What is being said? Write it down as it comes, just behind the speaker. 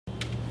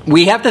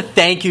We have to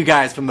thank you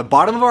guys from the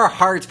bottom of our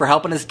hearts for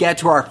helping us get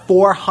to our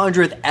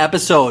 400th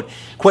episode.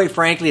 Quite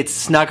frankly, it's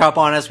snuck up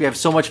on us. We have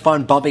so much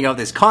fun bumping out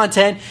this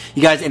content.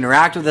 You guys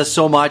interact with us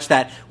so much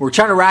that we're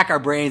trying to rack our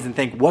brains and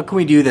think, what can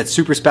we do that's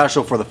super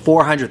special for the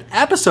 400th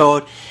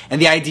episode?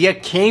 And the idea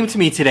came to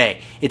me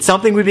today. It's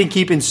something we've been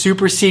keeping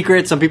super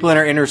secret. Some people in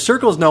our inner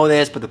circles know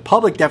this, but the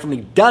public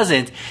definitely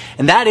doesn't.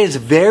 And that is,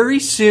 very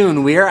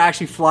soon we are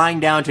actually flying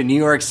down to New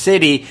York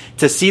City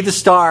to see the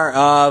star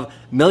of $1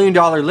 Million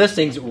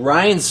Listings,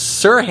 Ryan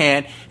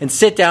Serhant, and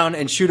sit down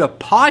and shoot a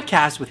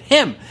podcast with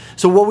him.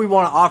 So what we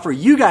want to offer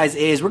you guys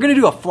is we're going to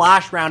do a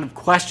flash round of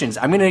questions.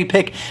 I'm going to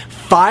pick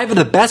 5 of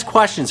the best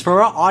questions from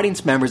our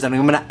audience members, and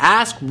I'm going to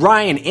ask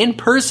Ryan in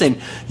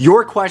person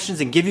your questions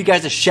and give you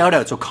guys a shout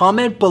out. So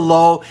comment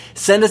below,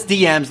 send us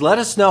DMs, let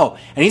us know.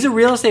 And he's a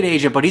real estate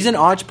agent, but he's an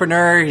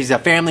entrepreneur, he's a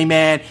family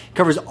man,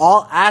 covers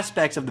all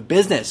aspects of the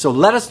business. So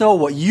let us know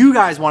what you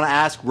guys want to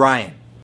ask Ryan.